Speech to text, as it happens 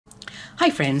Hi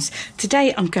friends,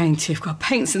 today I've got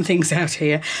paints and things out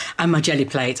here and my jelly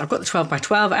plates. I've got the 12 by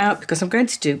 12 out because I'm going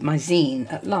to do my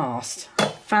zine at last. I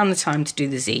found the time to do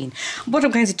the zine. What I'm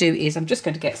going to do is I'm just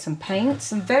going to get some paint,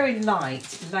 some very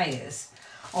light layers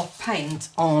of paint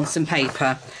on some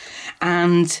paper,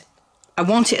 and I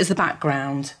want it as the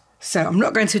background. So I'm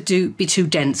not going to be too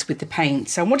dense with the paint.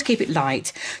 So I want to keep it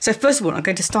light. So first of all, I'm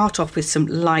going to start off with some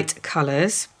light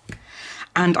colours,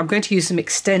 and I'm going to use some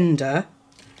extender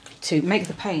to make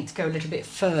the paint go a little bit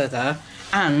further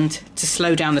and to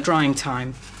slow down the drying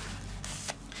time.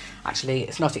 Actually,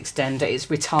 it's not extender, it's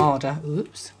retarder.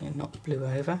 Oops, it knocked blue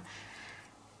over.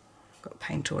 Got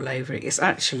paint all over it. It's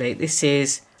actually, this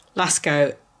is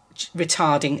Lasco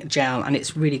retarding gel, and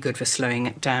it's really good for slowing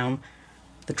it down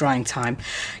the drying time.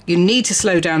 You need to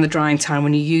slow down the drying time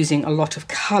when you're using a lot of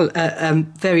colour,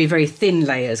 very, very thin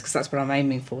layers, because that's what I'm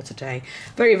aiming for today.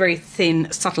 Very, very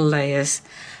thin, subtle layers.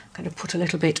 I'm going to put a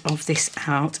little bit of this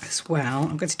out as well.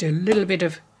 I'm going to do a little bit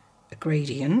of a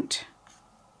gradient.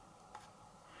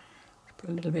 Put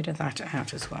a little bit of that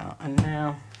out as well. And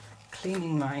now,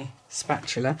 cleaning my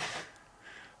spatula,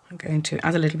 I'm going to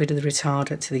add a little bit of the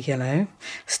retarder to the yellow.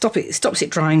 It stops it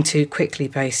drying too quickly,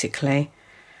 basically,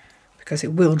 because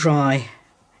it will dry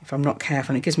if I'm not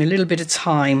careful. And it gives me a little bit of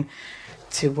time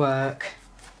to work.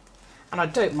 And I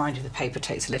don't mind if the paper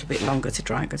takes a little bit longer to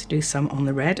dry. I'm going to do some on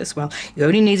the red as well. You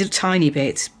only need a tiny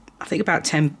bit, I think about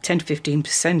 10 to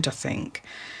 15%, I think.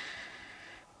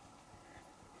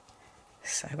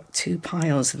 So I've got two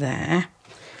piles there.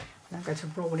 Now I'm going to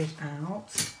roll it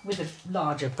out with a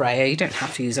larger brayer. You don't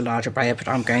have to use a larger brayer, but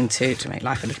I'm going to make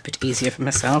life a little bit easier for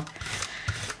myself.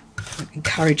 I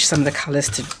encourage some of the colours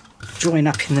to join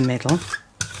up in the middle.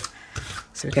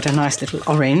 So we get a nice little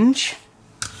orange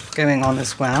going on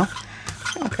as well.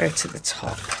 I'll go to the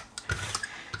top,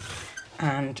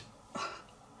 and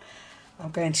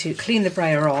I'm going to clean the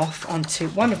brayer off onto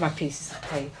one of my pieces of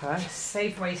paper,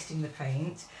 save wasting the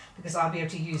paint, because I'll be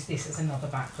able to use this as another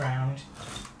background.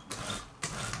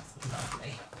 That's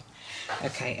lovely.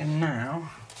 Okay, and now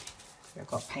I've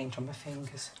got paint on my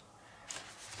fingers.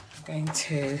 I'm going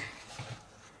to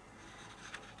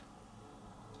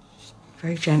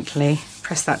very gently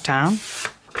press that down.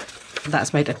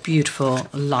 That's made a beautiful,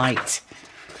 light,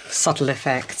 subtle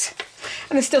effect.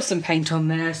 And there's still some paint on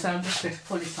there, so I'm just going to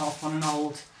pull it off on an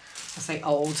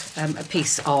a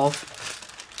piece of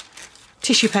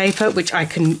tissue paper, which I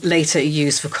can later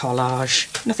use for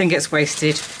collage. Nothing gets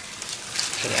wasted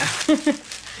here.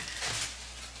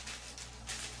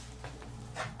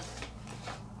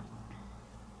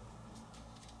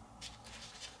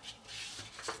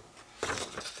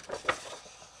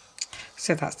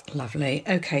 So that's lovely.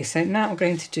 Okay, so now I'm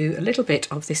going to do a little bit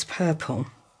of this purple.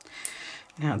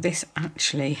 Now this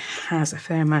actually has a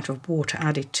fair amount of water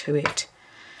added to it,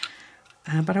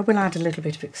 but I will add a little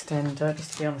bit of extender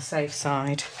just to be on the safe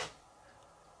side,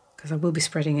 because I will be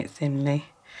spreading it thinly.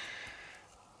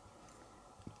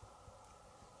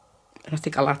 And I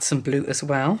think I'll add some blue as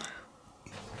well.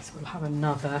 So we'll have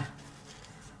another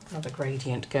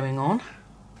gradient going on.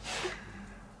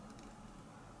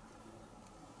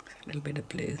 A little bit of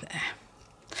blue there.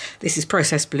 This is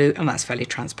processed blue, and that's fairly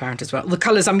transparent as well. The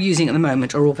colours I'm using at the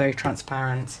moment are all very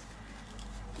transparent,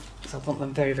 so I want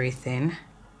them very, very thin.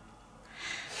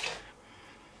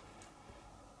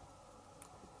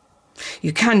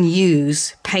 You can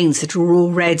use paints that are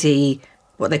already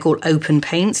what they call open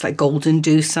paints, like Golden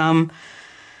do some.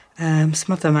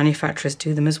 Some other manufacturers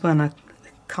do them as well, and I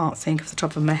can't think off the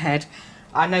top of my head.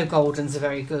 I know Goldens are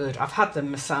very good. I've had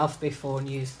them myself before and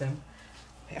used them.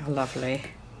 They are lovely.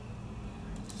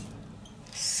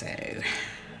 So,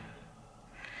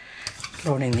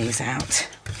 rolling these out.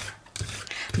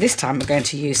 This time we're going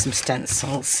to use some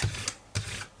stencils,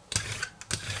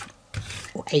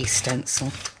 or a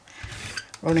stencil.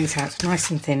 Rolling it out nice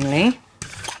and thinly.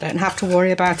 I don't have to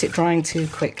worry about it drying too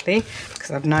quickly,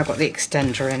 because I've now got the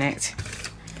extender in it.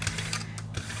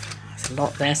 There's a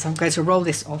lot there, so I'm going to roll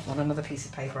this off on another piece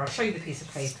of paper. I'll show you the piece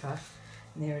of paper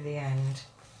near the end.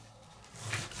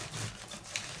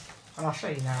 And I'll show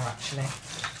you now, actually.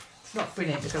 It's not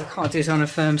brilliant because I can't do it on a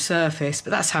firm surface,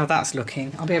 but that's how that's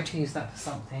looking. I'll be able to use that for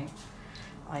something,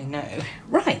 I know.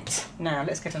 Right, now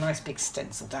let's get a nice big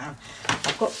stencil down.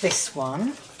 I've got this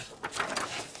one.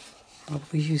 I'll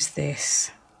use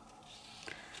this.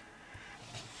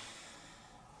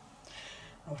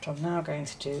 And what I'm now going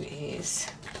to do is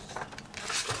I'm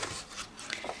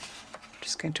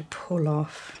just going to pull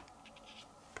off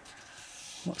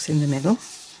what's in the middle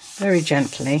very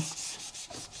gently.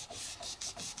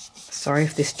 Sorry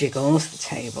if this jiggles the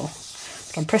table,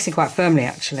 but I'm pressing quite firmly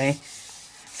actually,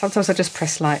 Sometimes I just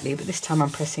press lightly, but this time I'm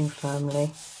pressing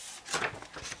firmly.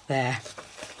 There,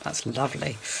 that's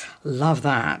lovely. Love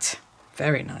that.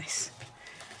 Very nice.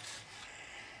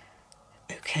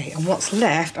 Okay, and what's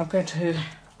left, I'm going to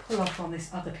pull off on this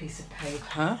other piece of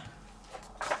paper.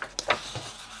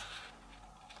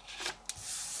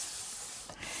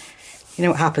 You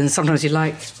know what happens, sometimes you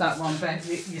like that one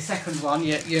better, your second one,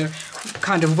 your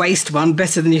kind of waste one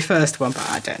better than your first one, but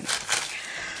I don't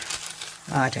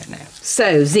know.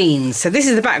 So, zines. So this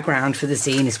is the background for the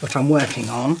zine, is what I'm working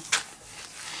on.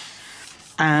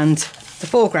 And the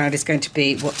foreground is going to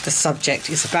be what the subject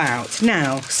is about.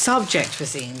 Now, subject for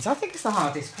zines, I think it's the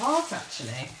hardest part,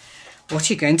 actually. What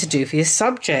are you going to do for your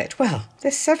subject? Well,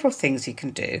 there's several things you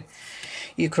can do.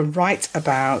 You can write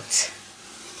about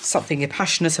something you're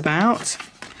passionate about.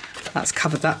 That's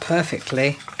covered that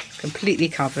perfectly. Completely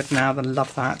covered now. I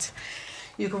love that.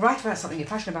 You can write about something you're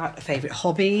passionate about, a favourite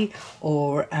hobby,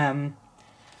 or I'm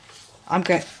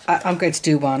going to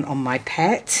do one on my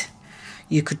pet.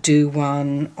 You could do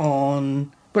one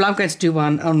on, well, I'm going to do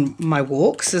one on my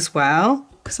walks as well,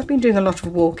 because I've been doing a lot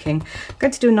of walking. I'm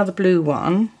going to do another blue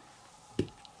one,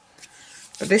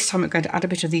 but this time I'm going to add a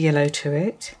bit of the yellow to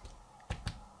it.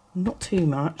 Not too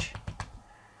much.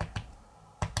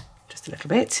 Just a little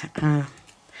bit. Going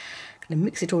to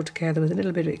mix it all together with a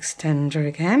little bit of extender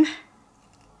again.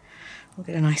 We'll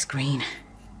get a nice green.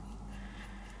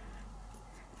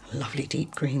 Lovely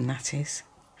deep green that is.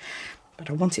 But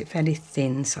I want it fairly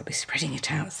thin, so I'll be spreading it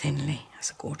out thinly.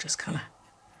 That's a gorgeous colour.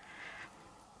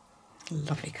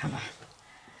 Lovely colour.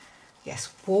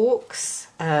 Yes, walks,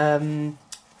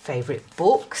 favourite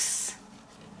books,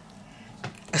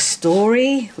 a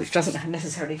story, which doesn't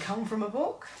necessarily come from a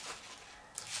book.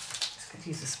 Just going to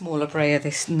use a smaller brayer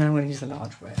this. No, I'm going to use a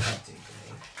large brayer, I do believe.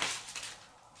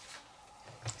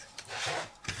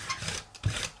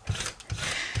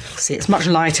 See, it's much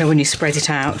lighter when you spread it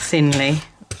out thinly.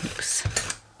 Oops.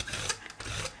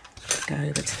 Go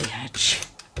over to the edge,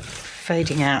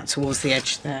 fading out towards the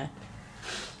edge there.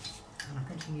 And I'm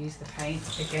going to use the paint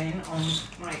again on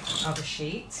my other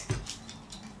sheet.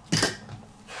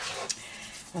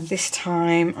 And this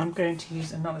time I'm going to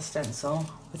use another stencil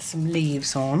with some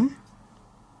leaves on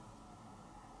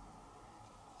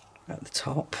at the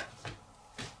top.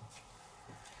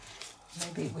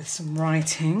 Maybe with some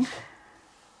writing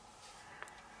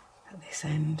at this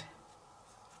end.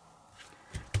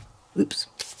 Oops.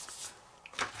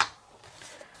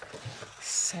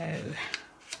 So,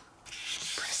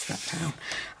 press that down.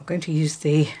 I'm going to use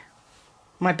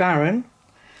my Baron,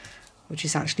 which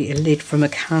is actually a lid from a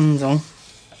candle.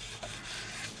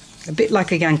 A bit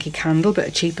like a Yankee Candle, but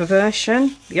a cheaper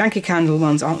version. The Yankee Candle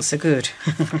ones aren't so good.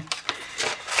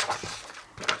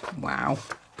 Wow.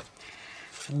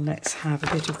 And let's have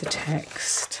a bit of the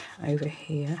text over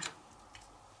here.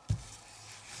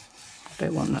 I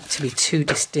don't want that to be too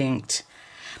distinct,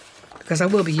 because I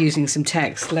will be using some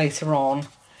text later on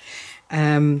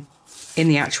in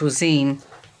the actual zine.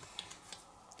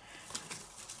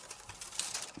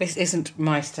 This isn't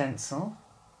my stencil.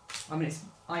 I mean,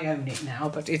 I own it now,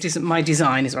 but it isn't my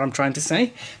design, is what I'm trying to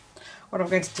say. What I'm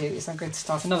going to do is I'm going to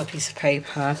start another piece of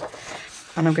paper,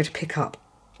 and I'm going to pick up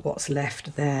what's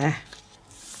left there,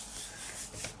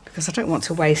 because I don't want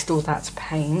to waste all that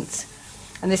paint.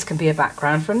 And this can be a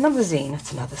background for another zine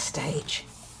at another stage.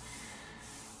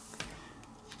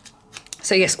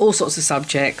 So yes, all sorts of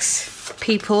subjects.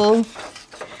 People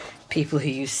who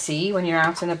you see when you're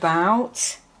out and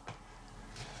about.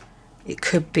 It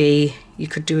could be, you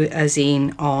could do a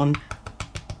zine on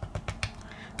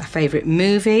a favourite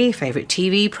movie, favourite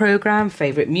TV programme,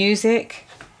 favourite music,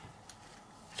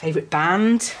 favourite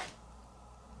band.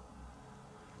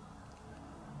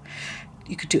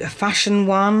 You could do a fashion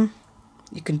one.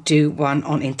 You can do one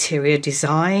on interior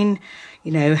design,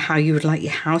 you know, how you would like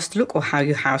your house to look or how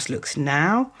your house looks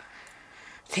now.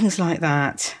 Things like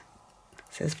that.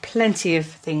 So there's plenty of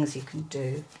things you can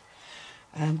do.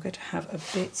 I'm going to have a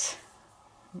bit...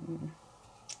 I'm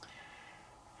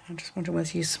just wondering whether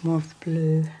to use some more of the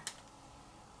blue.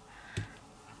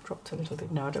 I've dropped a little bit.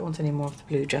 No, I don't want any more of the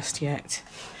blue just yet.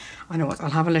 I know what, I'll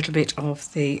have a little bit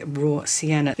of the raw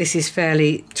sienna. This is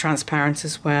fairly transparent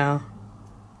as well.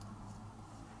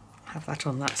 Have that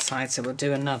on that side, so we'll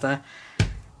do another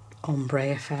ombre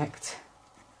effect.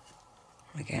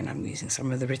 Again, I'm using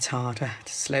some of the retarder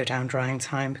to slow down drying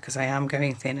time, because I am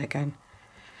going thin again.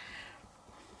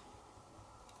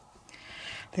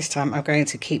 This time I'm going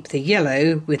to keep the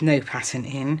yellow with no pattern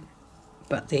in,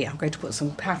 but I'm going to put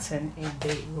some pattern in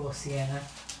the raw sienna.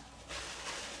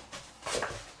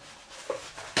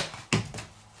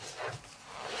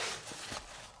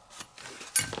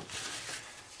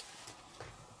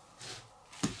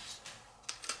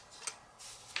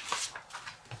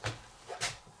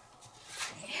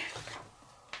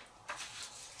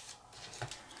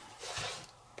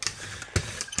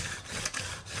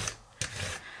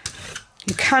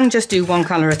 can just do one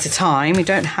colour at a time. You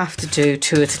don't have to do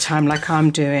two at a time like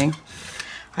I'm doing.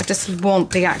 I just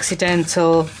want the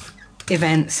accidental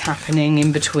events happening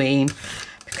in between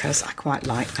because I quite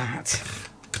like that.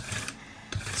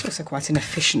 It's also quite an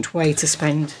efficient way to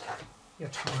spend your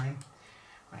time.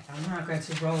 Right, I'm now going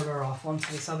to roll her off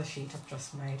onto this other sheet I've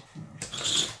just made.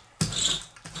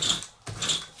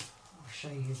 I'll show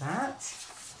you that.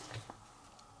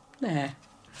 There.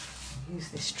 I'll use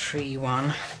this tree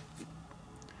one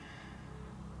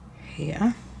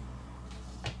here.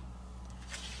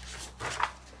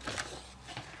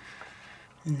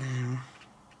 Now, I'm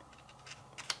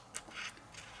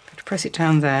going to press it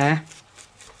down there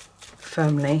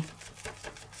firmly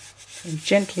and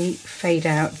gently fade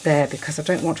out there because I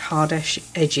don't want hard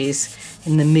edges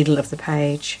in the middle of the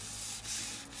page.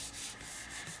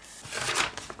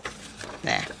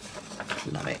 There,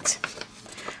 love it.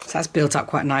 So that's built up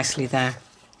quite nicely there.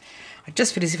 I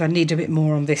just feel as if I need a bit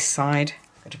more on this side.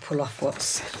 I'm going to pull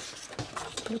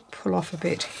off a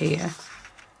bit here.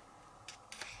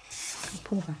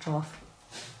 Pull that off.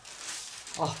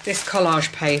 Oh, this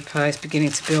collage paper is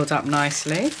beginning to build up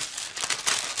nicely.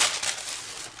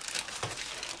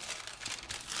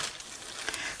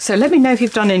 So let me know if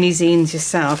you've done any zines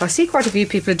yourself. I see quite a few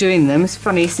people are doing them. It's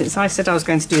funny, since I said I was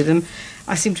going to do them,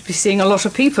 I seem to be seeing a lot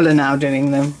of people are now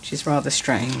doing them, which is rather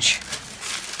strange.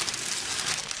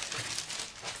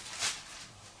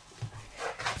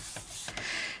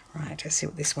 Right, let's see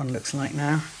what this one looks like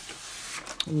now.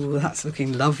 Ooh, that's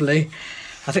looking lovely.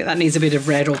 I think that needs a bit of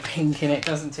red or pink in it,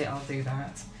 doesn't it? I'll do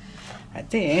that. Right,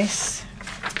 this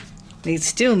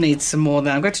still needs some more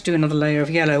there. I'm going to do another layer of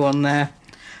yellow on there.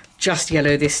 Just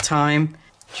yellow this time,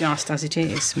 just as it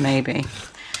is, maybe.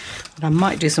 But I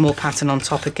might do some more pattern on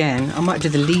top again. I might do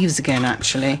the leaves again,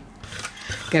 actually,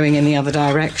 going in the other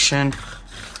direction.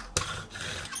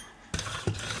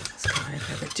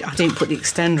 I didn't put the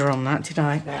extender on that, did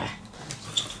I? There.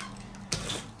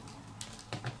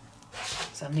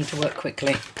 So I need to work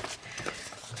quickly.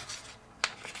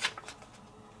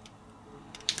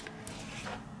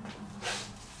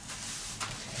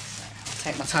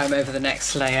 I'll take my time over the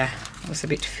next layer. That was a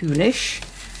bit foolish.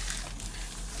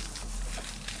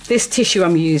 This tissue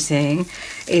I'm using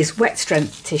is wet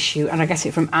strength tissue and I get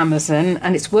it from Amazon,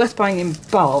 and it's worth buying in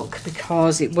bulk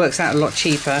because it works out a lot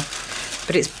cheaper,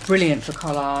 but it's brilliant for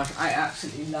collage. I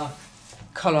absolutely love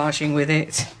collaging with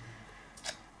it.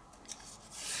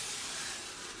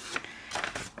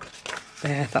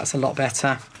 There, that's a lot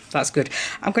better. That's good.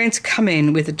 I'm going to come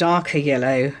in with a darker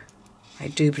yellow, I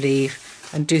do believe,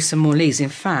 and do some more leaves. In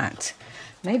fact,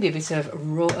 maybe a bit of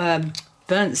raw,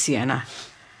 burnt sienna.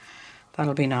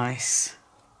 That'll be nice.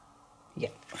 Yeah,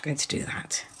 I'm going to do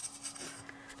that.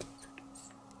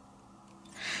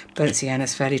 Burnt sienna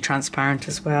is fairly transparent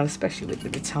as well, especially with the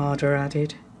retarder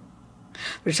added.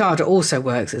 The retarder also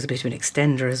works as a bit of an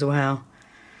extender as well.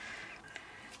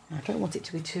 I don't want it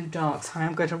to be too dark, so I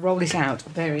am going to roll it out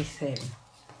very thin.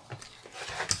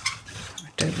 I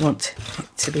don't want it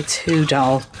to be too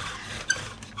dull.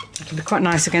 It'll be quite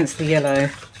nice against the yellow.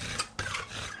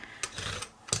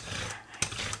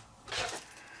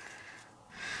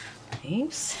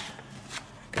 Leaves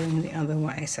going the other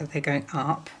way, so they're going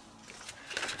up.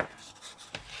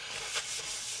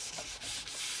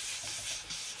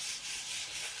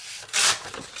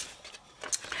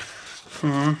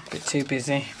 A bit too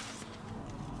busy.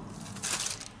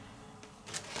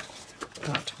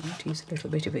 But I might use a little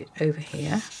bit of it over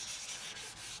here.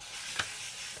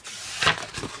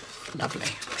 Lovely.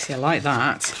 See, I like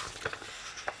that.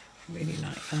 I really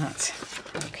like that.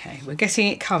 Okay, we're getting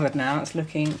it covered now. It's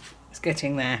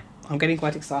getting there. I'm getting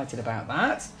quite excited about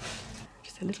that.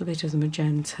 Just a little bit of the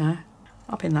magenta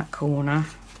up in that corner.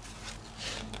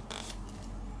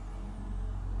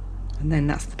 And then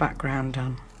that's the background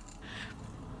done.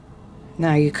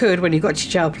 Now you could, when you've got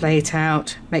your gel plate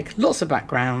out, make lots of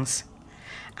backgrounds.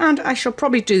 And I shall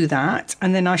probably do that,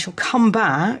 and then I shall come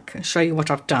back and show you what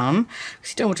I've done,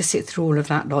 because you don't want to sit through all of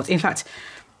that lot. In fact,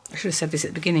 I should have said this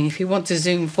at the beginning, if you want to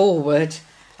zoom forward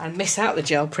and miss out the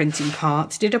gel printing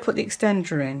part. Did I put the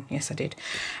extender in? Yes, I did.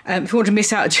 If you want to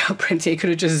miss out gel printing, you could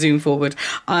have just zoomed forward.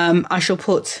 I shall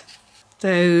put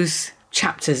those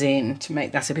chapters in to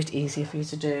make that a bit easier for you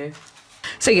to do.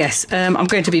 So yes, I'm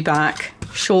going to be back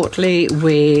shortly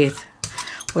with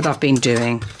what I've been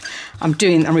doing. I'm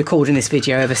recording this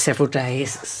video over several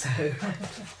days, so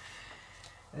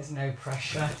there's no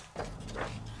pressure.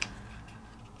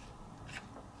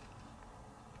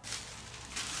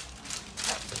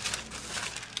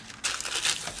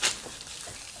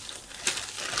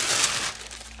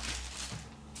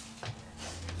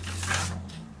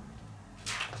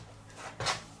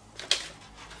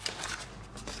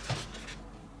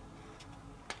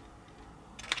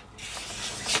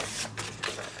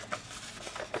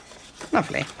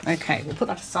 Lovely. Okay, we'll put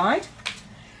that aside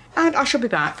and I shall be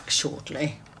back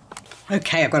shortly.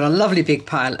 Okay, I've got a lovely big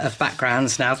pile of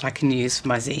backgrounds now that I can use for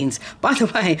my zines. By the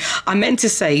way, I meant to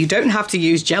say you don't have to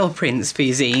use gel prints for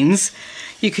your zines.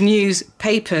 You can use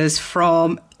papers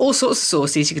from all sorts of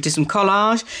sources. You could do some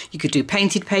collage, you could do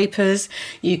painted papers,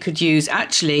 you could use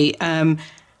actually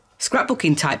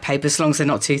scrapbooking type papers as long as they're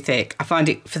not too thick. I find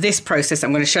it, for this process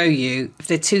I'm going to show you, if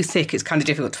they're too thick it's kind of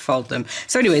difficult to fold them.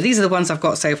 So anyway, these are the ones I've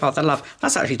got so far that I love.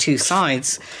 That's actually two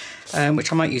sides,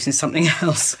 which I might use in something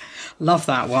else. Love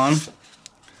that one.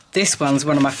 This one's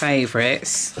one of my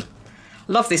favourites.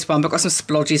 Love this one, but I've got some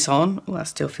splodges on. Oh, that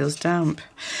still feels damp.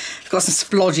 I've got some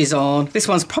splodges on. This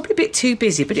one's probably a bit too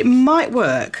busy, but it might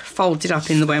work folded up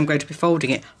in the way I'm going to be folding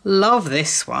it. Love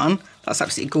this one. That's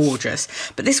absolutely gorgeous.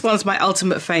 But this one's my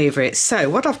ultimate favourite. So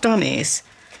what I've done is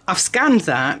I've scanned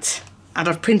that and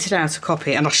I've printed out a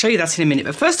copy, and I'll show you that in a minute.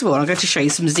 But first of all, I'm going to show you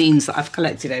some zines that I've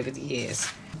collected over the years.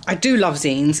 I do love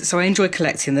zines, so I enjoy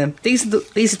collecting them. These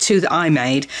are two that I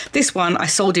made. This one I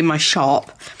sold in my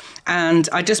shop, and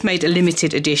I just made a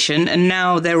limited edition, and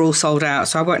now they're all sold out,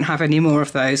 so I won't have any more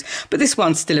of those. But this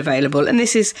one's still available, and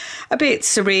this is a bit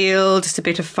surreal, just a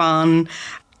bit of fun.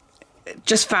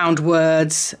 Just found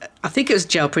words. I think it was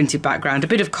gel printed background, a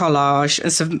bit of collage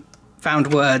and some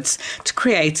found words to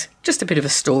create just a bit of a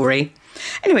story.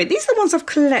 Anyway, these are the ones I've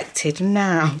collected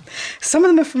now. Some of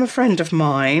them are from a friend of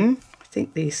mine. I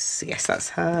think this, yes, that's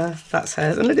her, that's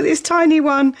hers. And look at this tiny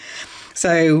one.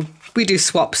 So we do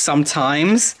swaps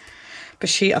sometimes, but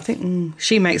I think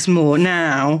she makes more.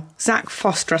 Now, Zach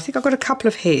Foster, I think I've got a couple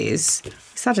of his.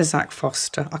 Is that a Zach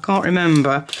Foster? I can't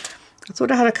remember. I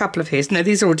thought I had a couple of his. No,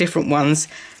 these are all different ones.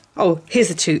 Oh, here's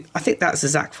the two. I think that's a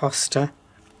Zach Foster.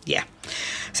 Yeah.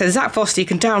 So Zach Foster, you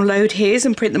can download his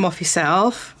and print them off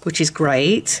yourself, which is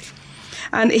great.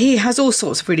 And he has all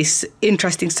sorts of really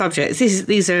interesting subjects.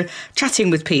 These are chatting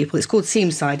with people. It's called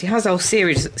Seamside. He has a whole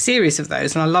series of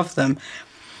those, and I love them.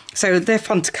 So they're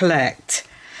fun to collect.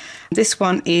 This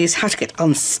one is How to Get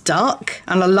Unstuck,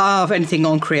 and I love anything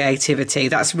on creativity.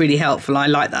 That's really helpful. I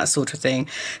like that sort of thing.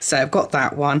 So I've got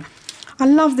that one. I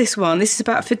love this one. This is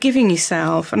about forgiving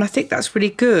yourself, and I think that's really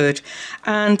good.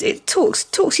 And it talks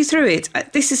you through it.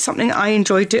 This is something I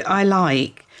enjoy. I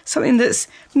like something that's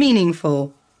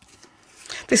meaningful.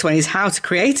 This one is How to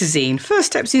Create a Zine. First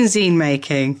steps in zine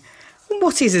making.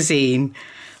 What is a zine?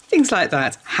 Things like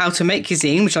that. How to make your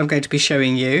zine, which I'm going to be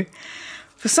showing you.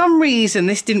 For some reason,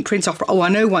 this didn't print off. Oh, I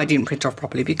know why it didn't print off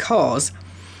properly, because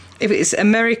if it's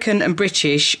American and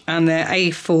British and they're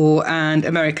A4 and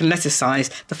American letter size,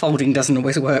 the folding doesn't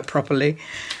always work properly.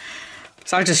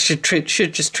 So I just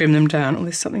should just trim them down. Oh,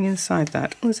 there's something inside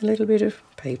that. Oh, there's a little bit of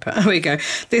paper. There we go.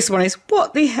 This one is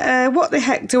what the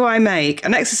heck do I make?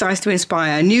 An exercise to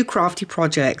inspire new crafty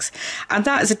projects. And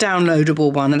that is a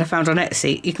downloadable one that I found on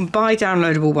Etsy. You can buy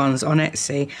downloadable ones on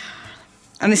Etsy.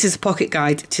 And this is a pocket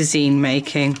guide to zine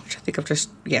making, which I think I've just,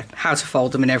 yeah, how to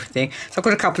fold them and everything. So I've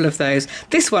got a couple of those.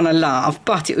 This one I love,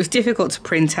 but it was difficult to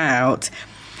print out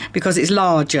because it's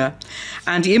larger,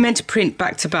 and you're meant to print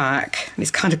back to back, and it's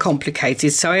kind of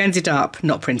complicated, so I ended up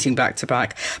not printing back to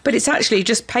back. But it's actually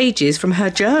just pages from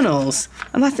her journals,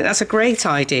 and I think that's a great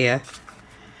idea.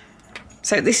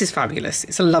 So this is fabulous.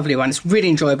 It's a lovely one. It's really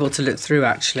enjoyable to look through,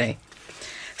 actually.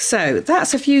 So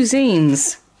that's a few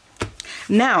zines.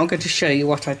 Now I'm going to show you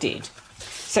what I did.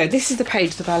 So this is the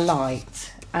page that I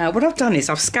liked. What I've done is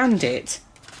I've scanned it,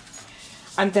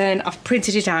 and then I've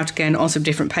printed it out again on some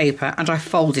different paper, and I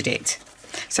folded it.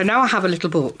 So now I have a little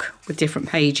book with different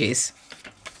pages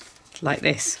like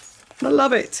this. I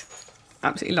love it.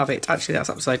 Absolutely love it. Actually, that's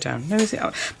upside down. No, is it?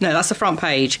 No, that's the front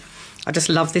page. I just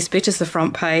love this bit as the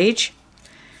front page,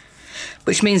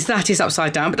 which means that is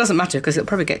upside down, but it doesn't matter because it'll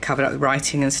probably get covered up with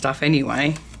writing and stuff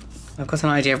anyway. I've got an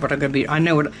idea of what I'm going to be. I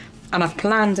know what, and I've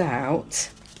planned out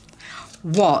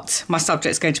what my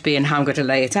subject's going to be and how I'm going to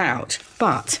lay it out.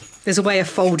 But there's a way of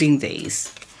folding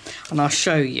these, and I'll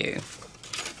show you.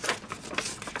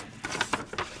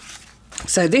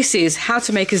 So this is how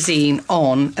to make a zine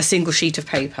on a single sheet of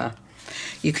paper.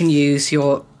 You can use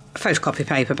your photocopy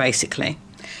paper, basically.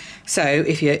 So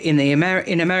if you're in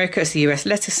America, it's the US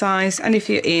letter size, and if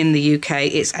you're in the UK,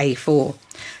 it's A4.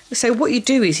 So what you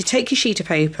do is you take your sheet of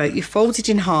paper, you fold it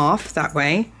in half that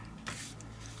way.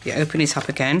 You open it up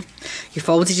again. You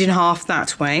fold it in half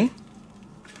that way.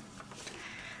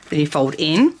 Then you fold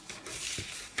in,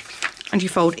 and you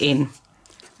fold in,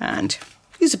 and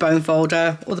use a bone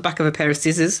folder or the back of a pair of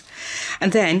scissors,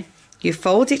 and then you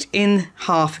fold it in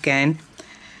half again.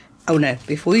 Oh no,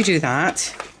 before you do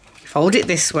that, you fold it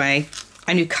this way,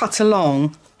 and you cut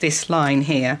along this line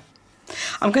here.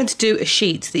 I'm going to do a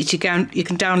sheet that you can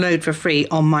download for free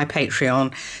on my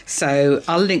Patreon. So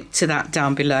I'll link to that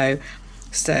down below.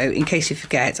 So in case you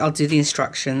forget, I'll do the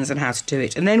instructions and how to do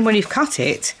it. And then when you've cut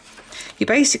it, you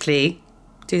basically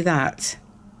do that.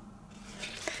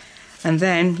 And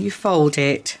then you fold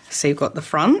it. So you've got the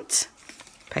front,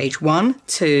 page 1,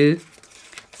 2,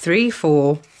 3,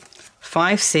 4,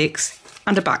 5, 6,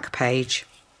 and a back page.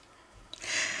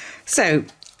 So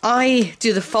I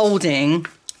do the folding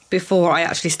before I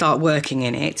actually start working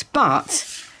in it, but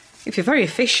if you're very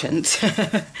efficient,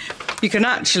 you can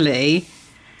actually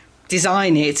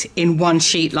design it in one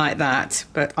sheet like that,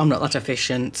 but I'm not that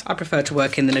efficient. I prefer to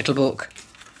work in the little book.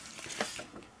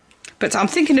 But I'm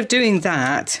thinking of doing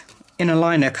that in a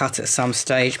lino cut at some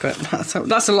stage, but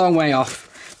that's a long way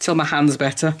off till my hand's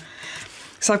better.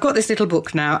 So I've got this little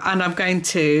book now, and I'm going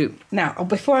to... Now,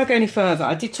 before I go any further,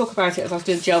 I did talk about it as I was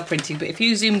doing gel printing, but if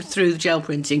you zoomed through the gel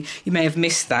printing, you may have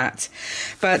missed that.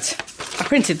 But I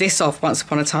printed this off once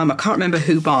upon a time. I can't remember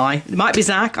who by. It might be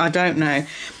Zach, I don't know.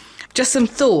 Just some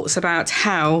thoughts about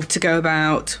how to go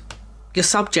about your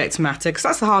subject matter, because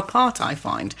that's the hard part, I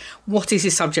find. What is your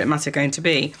subject matter going to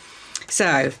be?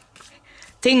 So...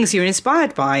 things you're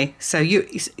inspired by. So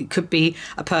it could be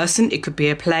a person, it could be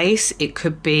a place, it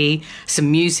could be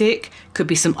some music, it could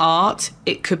be some art,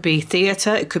 it could be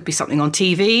theatre, it could be something on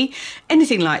TV,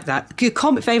 anything like that. Your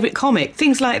favourite comic,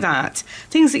 things like that.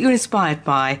 Things that you're inspired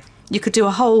by. You could do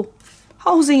a whole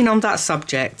zine on that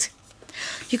subject.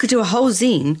 You could do a whole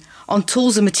zine on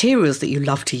tools and materials that you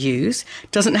love to use.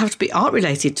 Doesn't have to be art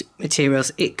related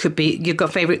materials. It could be you've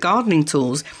got favourite gardening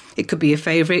tools. It could be your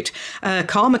favourite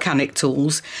car mechanic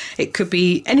tools. It could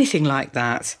be anything like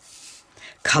that.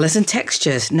 Colours and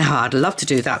textures. Now I'd love to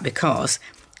do that because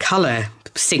colour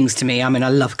sings to me. I mean, I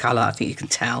love colour, I think you can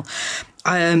tell.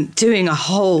 Doing a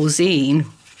whole zine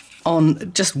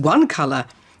on just one colour.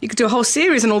 You could do a whole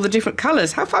series on all the different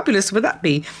colours. How fabulous would that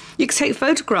be? You could take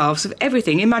photographs of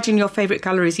everything. Imagine your favourite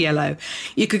colour is yellow.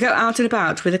 You could go out and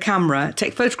about with a camera,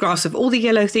 take photographs of all the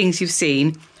yellow things you've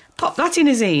seen, pop that in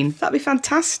a zine. That'd be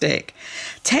fantastic.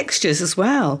 Textures as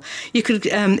well. You could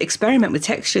experiment with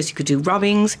textures. You could do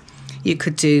rubbings. You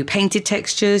could do painted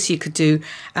textures. You could do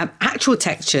actual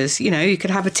textures. You know, you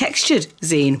could have a textured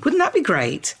zine. Wouldn't that be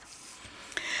great?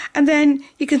 And then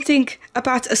you can think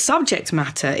about a subject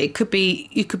matter. It could be,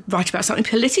 you could write about something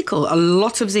political. A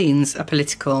lot of zines are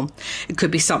political. It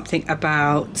could be something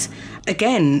about,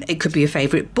 again, it could be a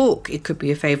favourite book. It could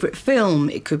be a favourite film.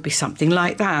 It could be something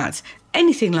like that.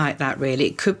 Anything like that, really.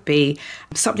 It could be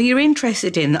something you're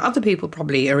interested in that other people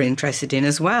probably are interested in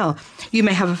as well. You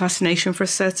may have a fascination for a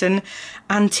certain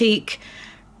antique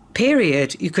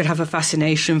period. You could have a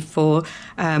fascination for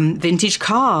vintage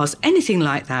cars. Anything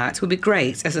like that would be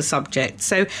great as a subject.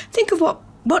 So think of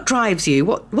what drives you.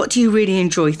 What do you really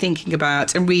enjoy thinking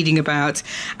about and reading about?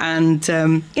 And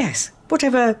yes,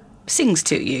 whatever sings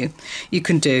to you, you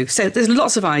can do. So there's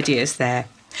lots of ideas there.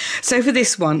 So for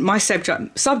this one, my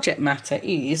subject matter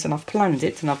is, and I've planned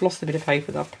it, and I've lost a bit of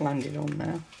paper that I've planned it on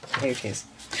now. Here it is.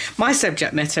 My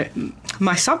subject matter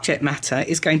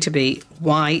is going to be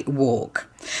why walk.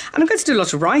 And I'm going to do a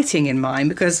lot of writing in mine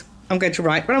because I'm going to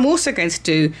write, but I'm also going to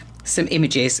do some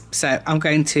images. So I'm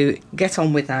going to get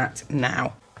on with that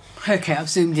now. Okay, I've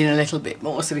zoomed in a little bit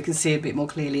more so we can see a bit more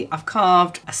clearly. I've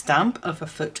carved a stamp of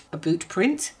a boot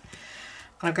print.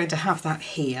 And I'm going to have that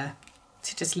here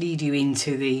to just lead you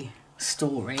into the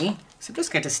story. So I'm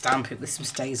just going to stamp it with some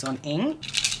Stays On ink.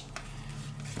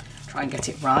 Try and get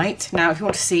it right. Now, if you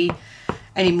want to see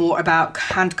any more about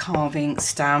hand carving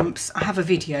stamps, I have a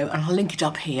video and I'll link it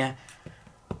up here.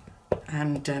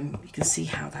 And you can see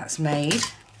how that's made.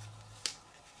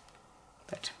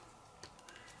 But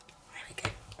there we go.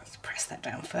 Let's press that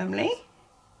down firmly.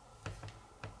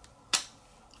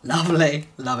 Lovely,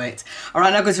 love it. All right,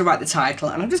 now I'm going to write the title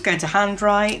and I'm just going to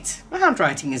handwrite. My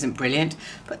handwriting isn't brilliant,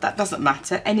 but that doesn't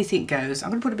matter. Anything goes. I'm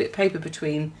going to put a bit of paper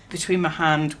between my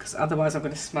hand because otherwise I'm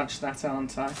going to smudge that,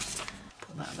 aren't I?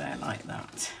 Put that there like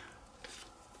that.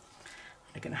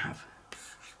 I'm going to have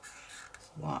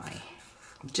why.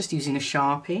 I'm just using a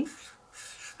Sharpie.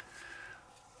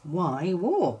 Why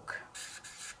walk?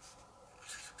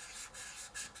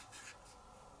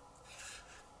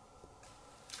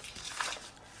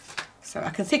 So I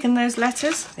can thicken those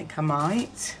letters. I think I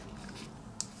might.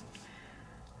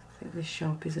 I think this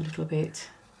Sharpie's a little bit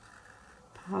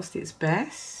past its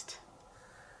best.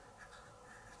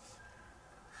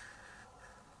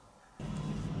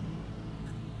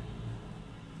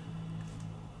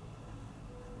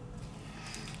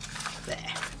 There.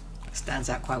 Stands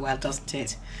out quite well, doesn't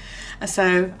it? And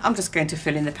so I'm just going to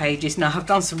fill in the pages. Now I've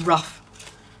done some rough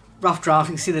rough draft.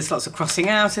 You can see there's lots of crossing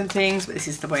out and things, but this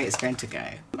is the way it's going to go.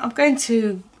 I'm going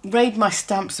to raid my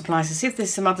stamp supplies and see if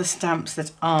there's some other stamps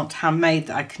that aren't handmade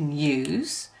that I can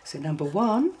use. So number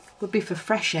 1 would be for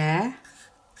fresh air.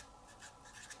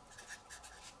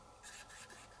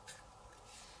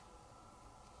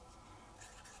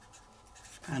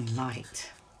 And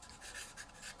light.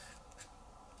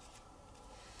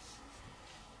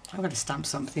 I'm going to stamp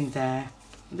something there.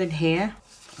 And then here,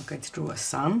 I'm going to draw a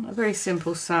sun, a very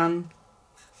simple sun.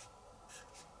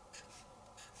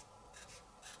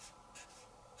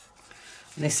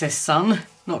 And this says sun,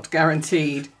 not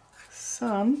guaranteed.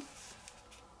 Sun,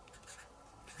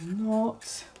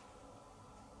 not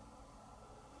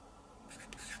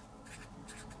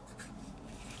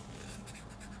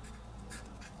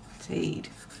guaranteed.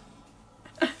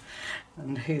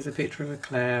 And here's a picture of a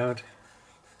cloud.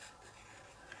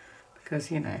 Because,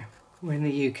 you know, we're in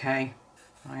the UK.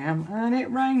 I am, and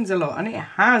it rains a lot, and it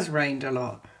has rained a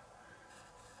lot.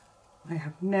 I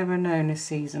have never known a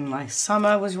season like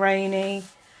summer was rainy,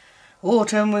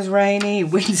 autumn was rainy,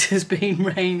 winter's been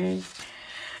rainy.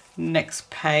 Next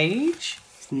page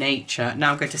is nature.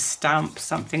 Now I'm going to stamp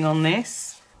something on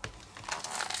this.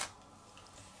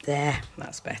 There,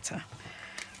 that's better.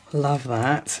 Love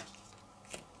that.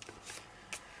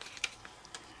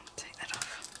 Take that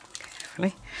off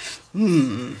carefully.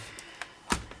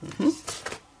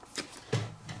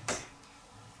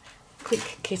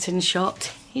 Quick kitten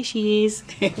shot. Here she is.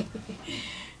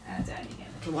 That's only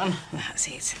a little one. That's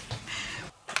it.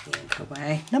 Put the ink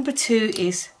away. Number 2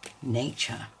 is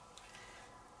nature.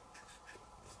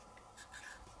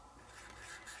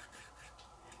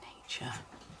 Nature.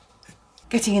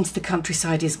 Getting into the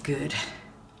countryside is good.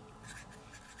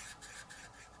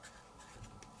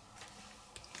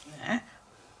 There.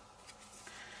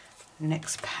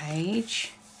 Next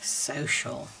page,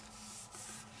 social.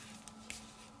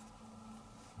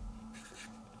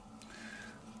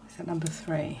 Is that number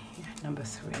 3? Yeah, number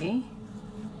 3.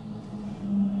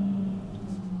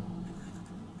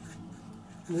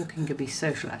 Walking could be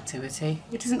social activity.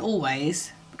 It isn't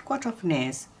always, but quite often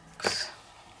is.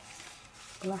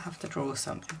 Will I have to draw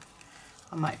something?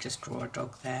 I might just draw a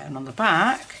dog there. And on the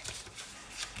back,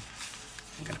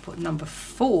 I'm going to put number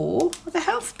 4 for the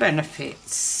health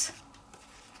benefits.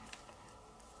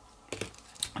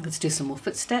 I'm going to do some more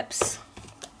footsteps.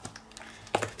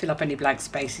 Fill up any blank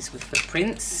spaces with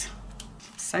footprints.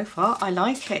 So far, I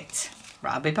like it.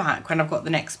 Right, I'll be back when I've got the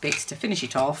next bits to finish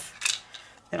it off.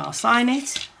 Then I'll sign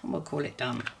it and we'll call it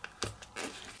done.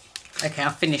 Okay,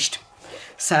 I've finished.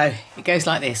 So it goes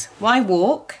like this. Why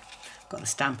walk? Got the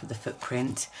stamp of the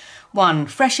footprint. 1,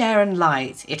 fresh air and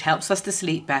light. It helps us to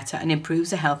sleep better and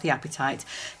improves a healthy appetite.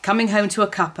 Coming home to a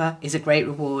cuppa is a great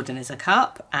reward. And there's a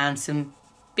cup and some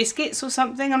biscuits or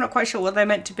something. I'm not quite sure what they're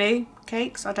meant to be.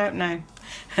 Cakes? I don't know.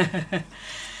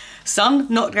 Sun,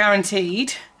 not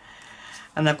guaranteed.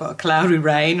 And I've got a cloudy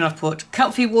rain. And I've put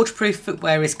comfy waterproof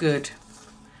footwear is good.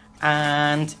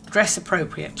 And dress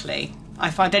appropriately.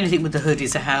 I find anything with the hood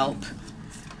is a help.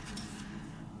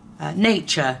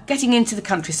 Nature. Getting into the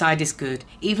countryside is good.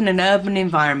 Even an urban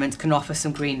environment can offer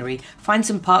some greenery. Find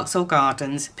some parks or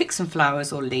gardens. Pick some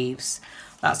flowers or leaves.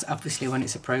 That's obviously when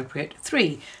it's appropriate.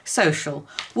 3, social.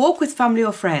 Walk with family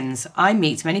or friends. I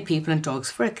meet many people and dogs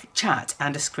for a chat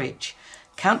and a scritch.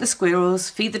 Count the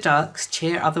squirrels, feed the ducks,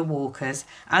 cheer other walkers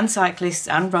and cyclists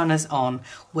and runners on.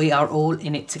 We are all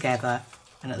in it together.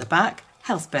 And at the back,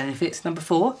 health benefits. Number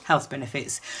 4, health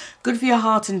benefits. Good for your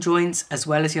heart and joints as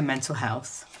well as your mental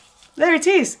health. There it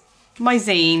is, my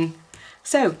zine.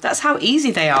 So that's how easy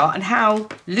they are and how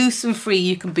loose and free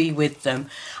you can be with them.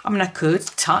 I mean, I could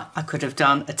have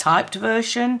done a typed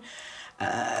version,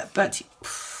 but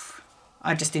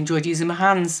I just enjoyed using my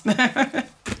hands.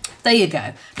 There you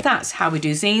go. That's how we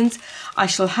do zines. I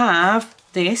shall have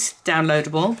this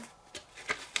downloadable.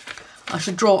 I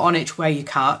should draw on it where you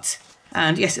cut.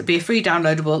 And yes, it'll be a free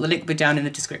downloadable. The link will be down in the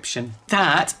description.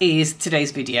 That is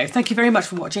today's video. Thank you very much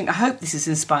for watching. I hope this has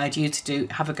inspired you to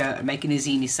have a go at making a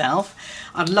zine yourself.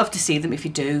 I'd love to see them. If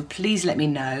you do, please let me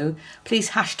know.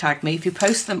 Please hashtag me. If you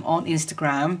post them on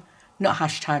Instagram, not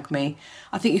hashtag me.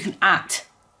 I think you can @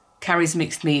 Kari's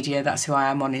Mixed Media. That's who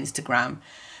I am on Instagram.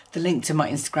 The link to my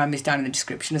Instagram is down in the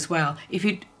description as well. If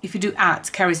you do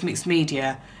 @ Kari's Mixed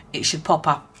Media, it should pop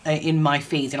up in my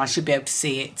feed and I should be able to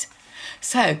see it.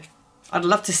 So I'd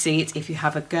love to see it if you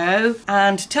have a go,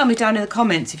 and tell me down in the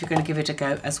comments if you're going to give it a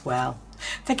go as well.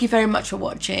 Thank you very much for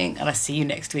watching, and I'll see you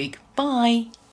next week. Bye.